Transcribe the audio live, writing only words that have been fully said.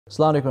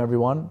Assalamu alaikum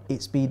everyone.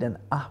 It's been an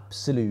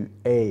absolute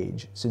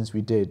age since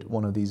we did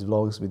one of these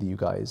vlogs with you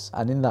guys,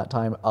 and in that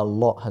time a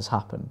lot has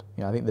happened.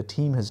 I think the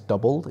team has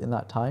doubled in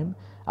that time.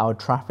 Our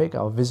traffic,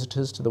 our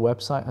visitors to the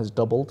website has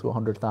doubled to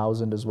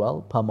 100,000 as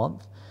well per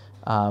month.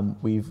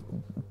 We've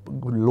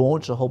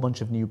launched a whole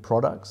bunch of new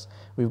products.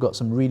 We've got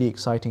some really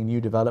exciting new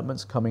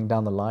developments coming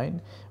down the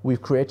line.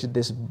 We've created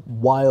this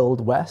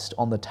wild west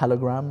on the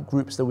Telegram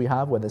groups that we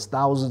have, where there's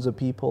thousands of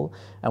people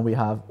and we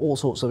have all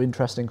sorts of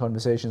interesting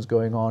conversations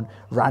going on,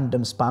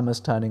 random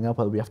spammers turning up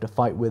that we have to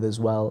fight with as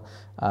well.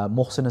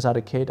 Mohsin has had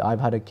a kid,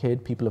 I've had a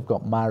kid, people have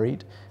got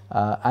married,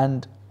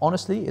 and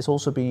honestly it's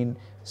also been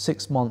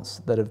 6 months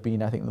that have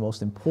been, I think, the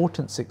most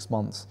important 6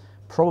 months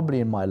probably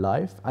in my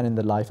life and in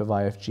the life of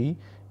IFG,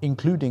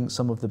 including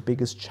some of the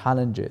biggest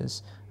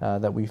challenges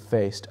that we've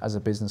faced as a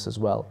business as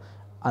well.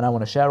 And I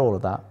want to share all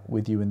of that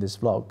with you in this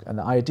vlog. And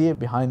the idea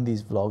behind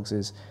these vlogs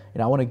is,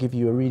 I want to give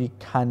you a really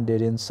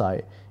candid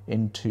insight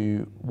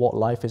into what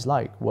life is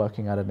like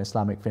working at an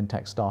Islamic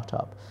fintech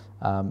startup,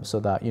 so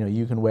that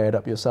you can weigh it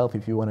up yourself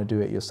if you want to do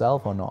it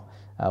yourself or not,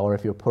 or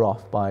if you're put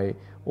off by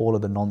all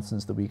of the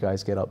nonsense that we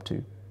guys get up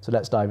to. So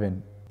let's dive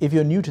in. If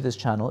you're new to this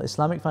channel,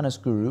 Islamic Finance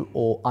Guru,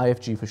 or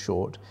IFG for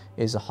short,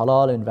 is a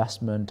halal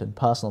investment and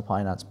personal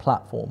finance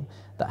platform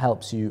that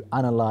helps you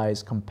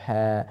analyze,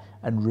 compare,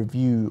 and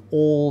review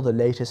all the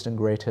latest and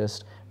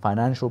greatest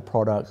financial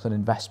products and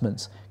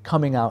investments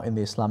coming out in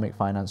the Islamic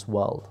finance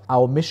world.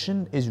 Our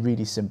mission is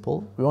really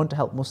simple. We want to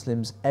help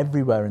Muslims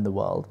everywhere in the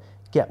world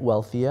get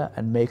wealthier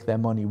and make their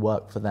money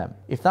work for them.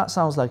 If that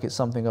sounds like it's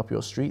something up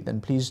your street,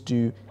 then please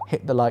do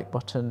hit the like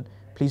button.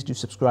 Please do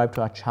subscribe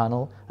to our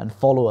channel and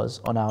follow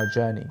us on our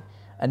journey.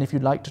 And if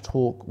you'd like to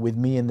talk with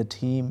me and the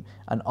team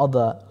and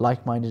other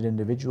like-minded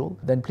individuals,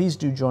 then please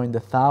do join the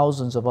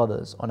thousands of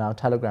others on our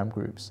Telegram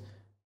groups.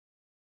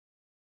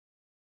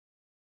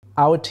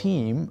 Our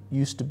team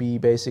used to be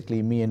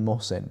basically me and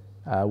Mohsin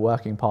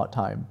working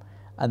part-time.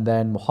 And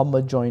then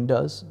Muhammad joined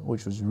us,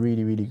 which was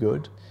really, really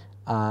good.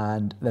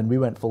 And then we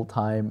went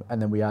full-time, and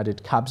then we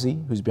added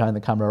Kabzi, who's behind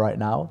the camera right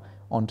now,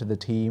 onto the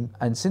team.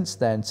 And since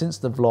then, since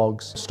the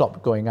vlogs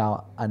stopped going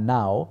out, and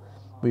now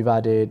we've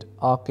added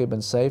Aqib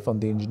and Saif on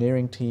the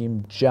engineering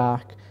team,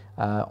 Jack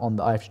on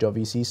the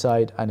IFG.VC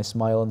side, and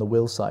Ismail on the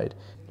Will side.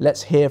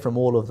 Let's hear from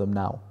all of them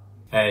now.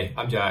 Hey,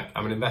 I'm Jack.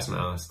 I'm an investment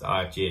analyst at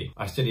IFG.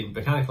 I studied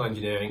mechanical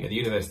engineering at the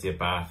University of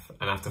Bath,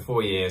 and after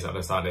 4 years I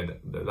decided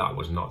that that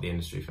was not the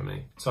industry for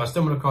me. So I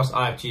stumbled across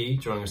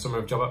IFG during a summer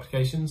of job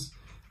applications,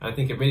 and I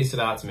think it really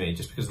stood out to me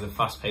just because of the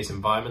fast-paced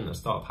environment that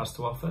startup has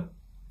to offer.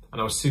 And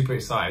I was super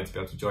excited to be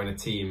able to join a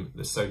team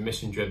that's so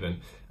mission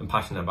driven and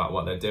passionate about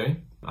what they're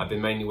doing. I've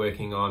been mainly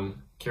working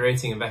on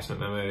curating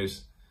investment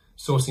memos,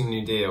 sourcing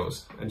new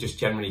deals, and just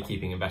generally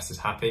keeping investors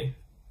happy.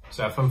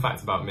 So a fun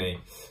fact about me,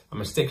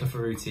 I'm a stickler for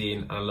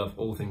routine and I love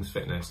all things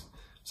fitness.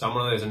 So I'm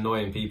one of those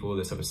annoying people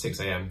that's up at 6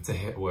 AM to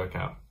hit a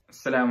workout.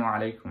 Assalamu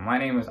alaikum. My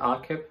name is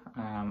Aqib.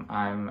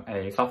 I'm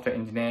a software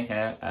engineer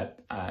here at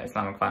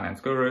Islamic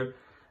Finance Guru.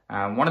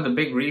 One of the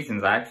big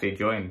reasons I actually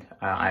joined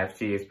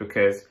IFG is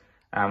because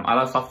I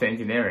love software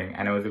engineering,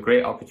 and it was a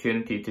great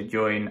opportunity to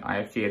join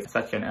IFG at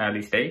such an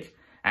early stage,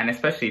 and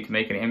especially to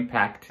make an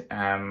impact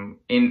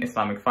in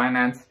Islamic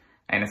finance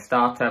and a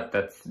startup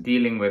that's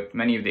dealing with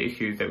many of the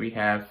issues that we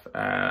have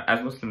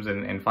as Muslims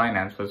in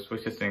finance was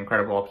just an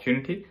incredible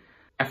opportunity.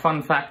 A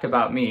fun fact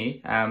about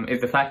me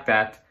is the fact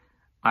that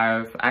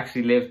I've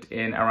actually lived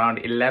in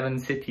around 11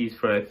 cities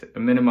for a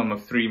minimum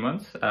of 3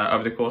 months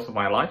over the course of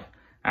my life,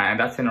 and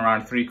that's in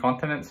around 3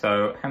 continents.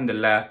 So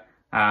alhamdulillah,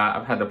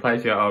 I've had the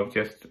pleasure of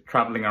just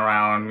traveling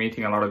around,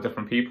 meeting a lot of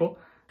different people.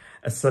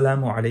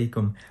 Assalamu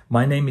alaikum.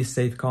 My name is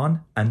Saif Khan,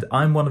 and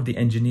I'm one of the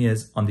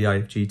engineers on the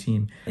IFG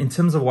team. In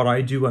terms of what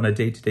I do on a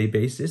day-to-day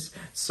basis,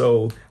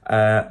 so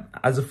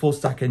as a full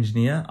stack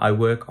engineer, I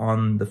work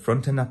on the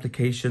front-end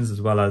applications as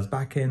well as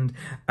back-end,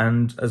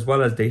 and as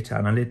well as data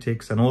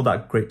analytics and all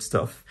that great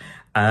stuff.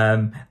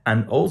 And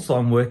also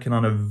I'm working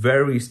on a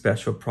very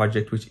special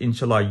project, which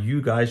inshallah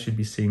you guys should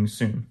be seeing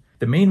soon.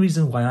 The main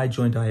reason why I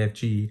joined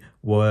IFG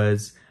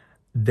was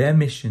their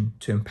mission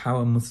to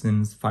empower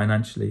Muslims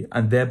financially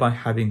and thereby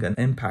having an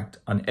impact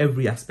on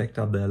every aspect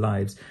of their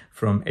lives,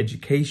 from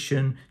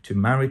education to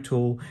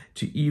marital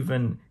to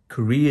even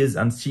careers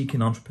and seeking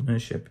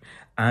entrepreneurship.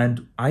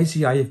 And I see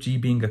IFG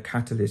being a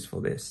catalyst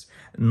for this,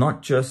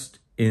 not just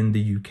in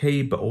the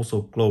UK, but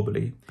also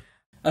globally.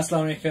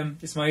 Assalamu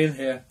alaikum, Ismail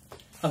here.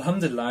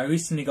 Alhamdulillah, I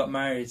recently got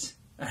married,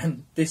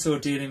 and this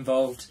ordeal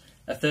involved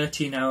a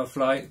 13-hour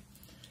flight,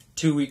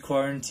 2-week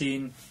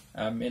quarantine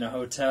in a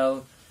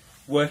hotel,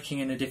 working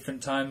in a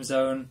different time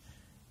zone,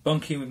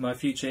 bunking with my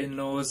future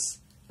in-laws,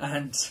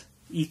 and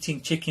eating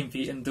chicken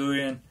feet and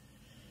durian.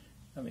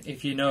 I mean,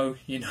 if you know,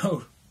 you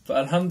know. But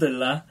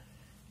alhamdulillah,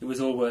 it was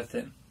all worth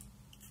it.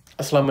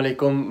 Assalamu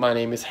alaikum, my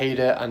name is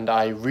Haider and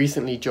I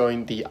recently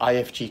joined the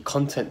IFG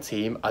content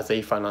team as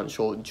a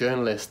financial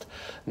journalist.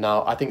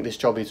 Now, I think this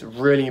job is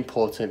really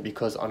important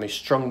because I'm a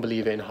strong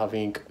believer in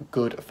having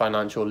good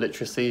financial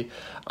literacy,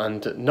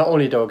 and not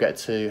only do I get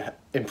to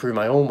improve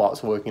my own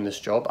whilst working this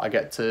job, I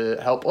get to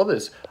help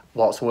others.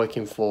 whilst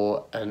working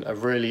for a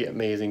really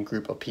amazing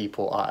group of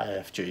people at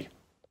IFG.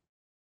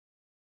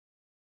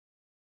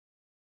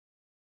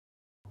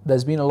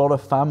 There's been a lot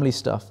of family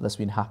stuff that's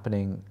been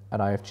happening at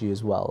IFG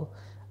as well.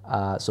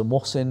 So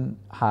Mohsin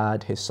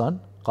had his son,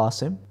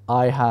 Qasim.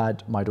 I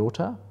had my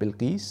daughter,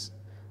 Bilqis.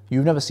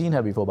 You've never seen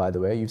her before, by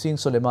the way. You've seen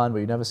Suleiman, but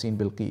you've never seen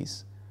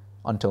Bilqis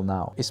until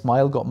now.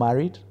 Ismail got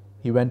married.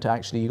 He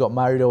got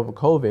married over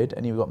COVID,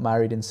 and he got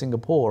married in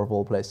Singapore, of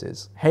all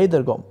places.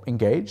 Haider got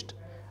engaged.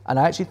 And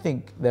I actually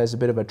think there's a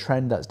bit of a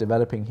trend that's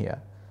developing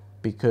here,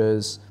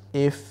 because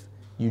if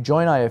you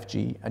join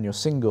IFG and you're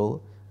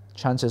single,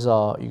 chances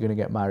are you're going to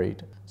get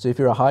married. So if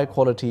you're a high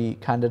quality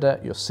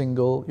candidate, you're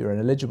single, you're an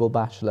eligible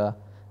bachelor,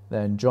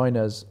 then join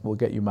us, we'll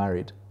get you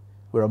married.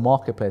 We're a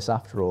marketplace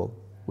after all.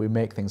 We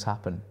make things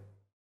happen.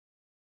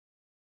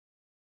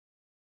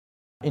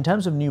 In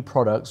terms of new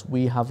products,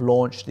 we have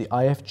launched the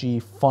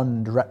IFG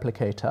Fund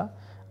Replicator,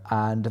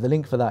 and the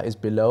link for that is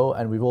below,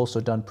 and we've also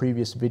done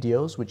previous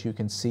videos which you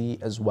can see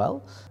as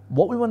well.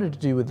 What we wanted to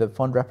do with the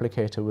Fund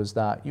Replicator was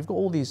that you've got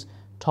all these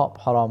top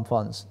haram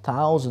funds,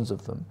 thousands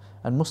of them,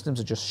 and Muslims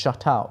are just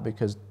shut out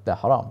because they're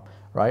haram,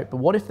 right? But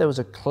what if there was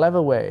a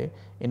clever way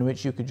in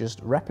which you could just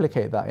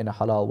replicate that in a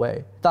halal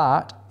way?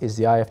 That is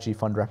the IFG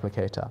Fund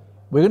Replicator.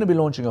 We're going to be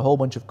launching a whole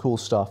bunch of cool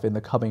stuff in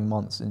the coming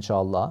months,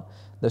 inshallah.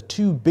 The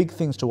two big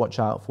things to watch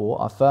out for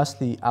are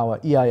firstly our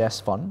EIS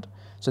fund.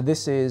 So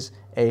this is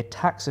a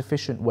tax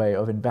efficient way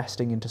of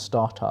investing into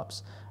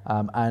startups,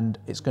 and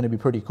it's going to be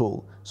pretty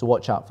cool. So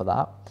watch out for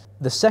that.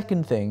 The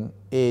second thing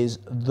is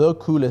the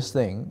coolest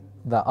thing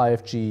that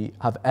IFG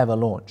have ever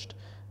launched.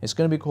 It's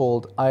going to be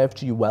called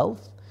IFG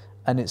Wealth,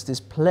 and it's this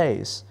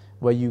place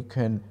where you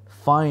can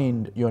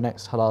find your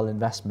next halal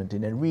investment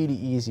in a really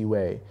easy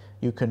way.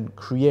 You can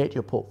create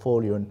your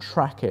portfolio and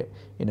track it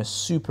in a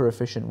super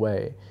efficient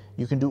way.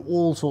 You can do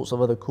all sorts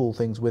of other cool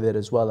things with it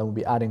as well, and we'll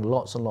be adding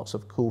lots and lots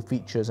of cool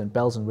features and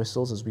bells and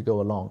whistles as we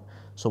go along.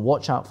 So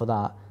watch out for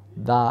that.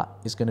 That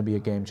is going to be a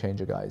game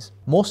changer, guys.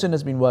 Mohsin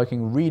has been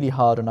working really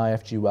hard on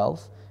IFG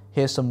Wealth.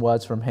 Here's some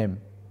words from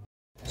him.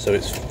 So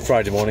it's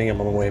Friday morning,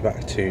 I'm on my way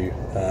back to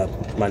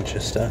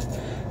Manchester.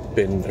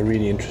 Been a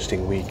really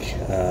interesting week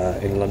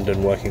in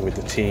London, working with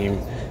the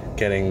team,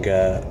 getting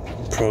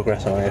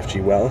progress on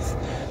IFG Wealth.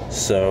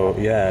 So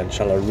yeah,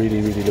 inshallah,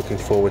 really looking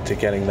forward to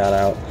getting that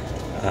out,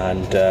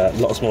 and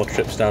lots more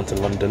trips down to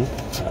London,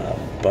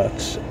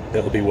 but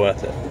it'll be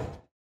worth it.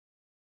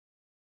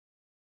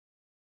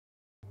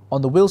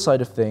 On the will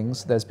side of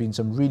things, there's been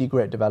some really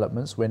great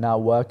developments. We're now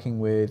working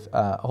with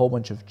a whole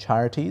bunch of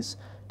charities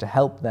to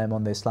help them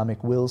on the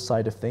Islamic wills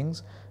side of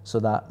things, so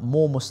that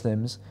more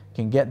Muslims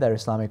can get their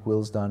Islamic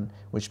wills done,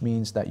 which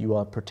means that you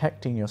are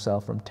protecting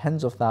yourself from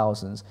tens of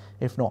thousands,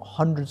 if not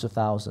hundreds of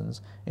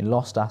thousands, in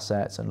lost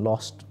assets and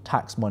lost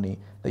tax money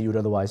that you would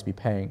otherwise be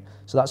paying.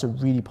 So that's a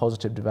really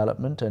positive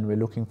development, and we're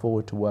looking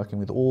forward to working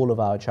with all of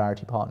our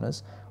charity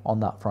partners on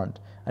that front.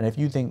 And if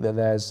you think that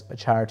there's a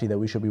charity that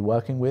we should be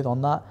working with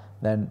on that,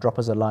 then drop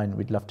us a line,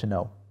 we'd love to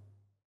know.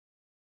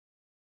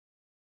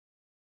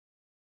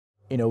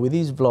 You know, with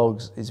these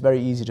vlogs, it's very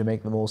easy to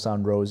make them all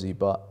sound rosy,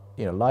 but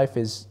you know, life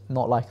is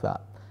not like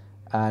that.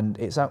 And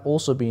it's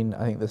also been,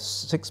 I think, the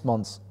 6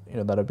 months, you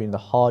know, that have been the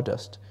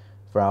hardest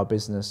for our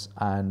business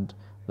and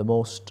the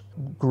most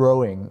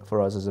growing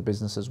for us as a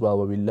business as well,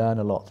 where we learn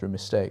a lot through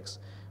mistakes.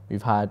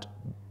 We've had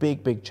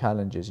big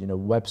challenges, you know,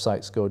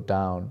 websites go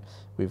down,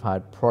 we've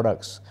had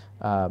products,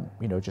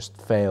 you know,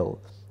 just fail.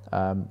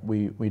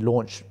 We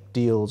launch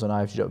deals on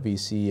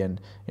IFG.vc,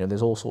 and you know,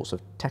 there's all sorts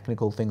of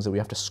technical things that we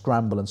have to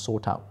scramble and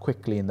sort out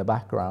quickly in the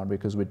background,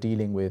 because we're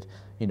dealing with,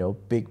 you know,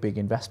 big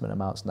investment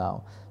amounts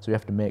now. So we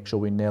have to make sure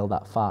we nail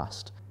that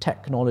fast.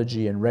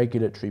 Technology and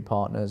regulatory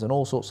partners and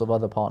all sorts of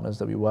other partners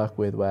that we work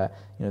with, where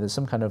you know, there's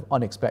some kind of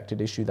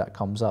unexpected issue that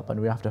comes up and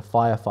we have to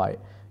firefight.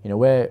 You know,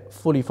 we're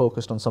fully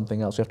focused on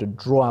something else. We have to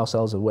draw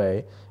ourselves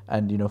away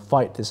and, you know,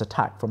 fight this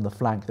attack from the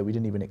flank that we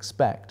didn't even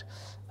expect.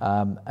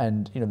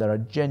 And you know, there are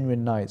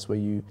genuine nights where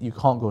you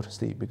can't go to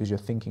sleep because you're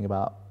thinking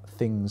about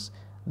things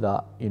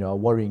that, you know, are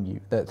worrying you.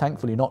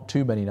 Thankfully not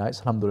too many nights,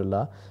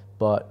 alhamdulillah,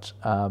 but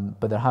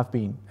there have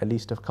been at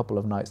least a couple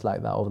of nights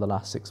like that over the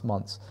last 6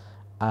 months.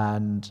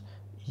 And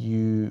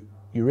you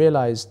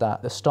realize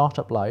that the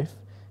startup life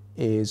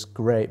is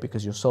great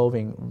because you're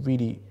solving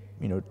really,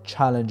 you know,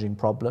 challenging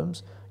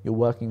problems. You're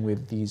working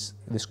with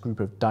this group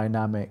of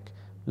dynamic,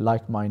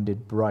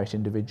 like-minded, bright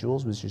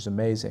individuals, which is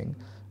amazing.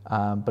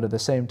 But at the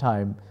same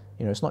time,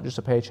 you know, it's not just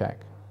a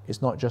paycheck.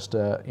 It's not just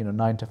a, you know,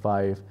 9 to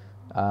 5,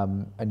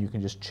 and you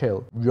can just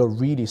chill. You're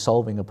really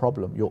solving a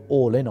problem. You're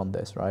all in on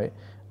this, right?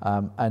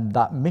 And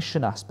that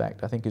mission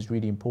aspect, I think, is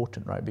really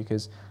important, right?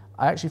 Because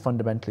I actually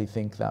fundamentally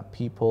think that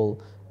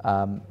people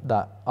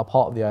that are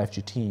part of the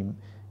IFG team,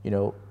 you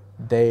know,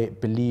 they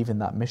believe in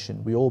that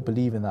mission. We all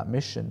believe in that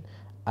mission,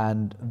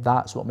 and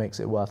that's what makes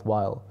it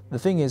worthwhile. The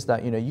thing is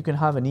that, you know, you can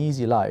have an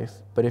easy life,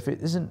 but if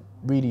it isn't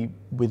really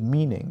with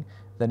meaning,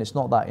 then it's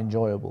not that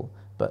enjoyable.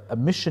 But a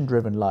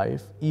mission-driven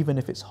life, even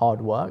if it's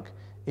hard work,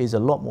 is a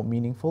lot more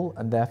meaningful,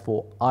 and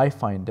therefore I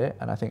find it,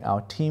 and I think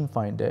our team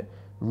find it,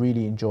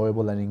 really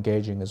enjoyable and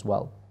engaging as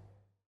well.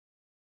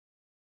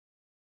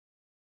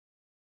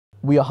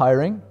 we are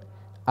hiring,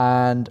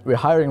 and we're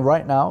hiring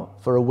right now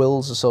for a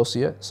wills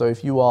associate. So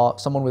if you are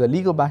someone with a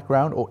legal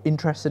background or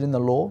interested in the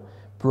law,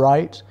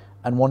 bright,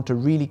 and want to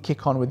really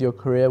kick on with your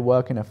career,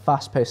 work in a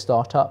fast-paced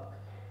startup,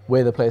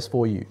 we're the place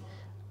for you.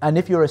 And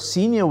if you're a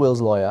senior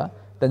wills lawyer,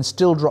 then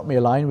still drop me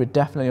a line. We're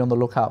definitely on the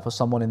lookout for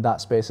someone in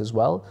that space as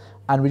well.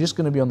 And we're just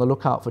going to be on the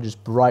lookout for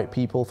just bright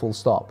people, full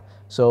stop.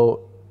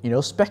 So, you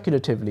know,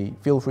 speculatively,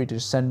 feel free to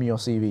just send me your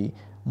CV.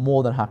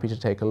 More than happy to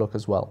take a look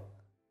as well.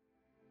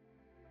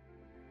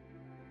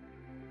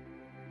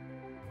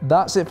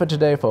 That's it for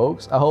today,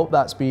 folks. I hope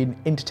that's been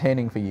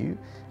entertaining for you.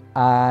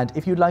 And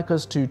if you'd like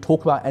us to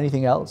talk about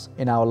anything else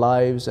in our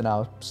lives and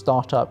our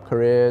startup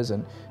careers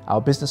and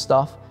our business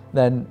stuff,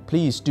 then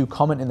please do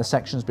comment in the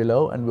sections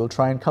below and we'll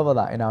try and cover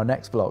that in our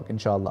next vlog,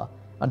 inshallah.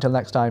 Until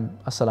next time,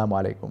 Assalamu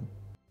alaikum.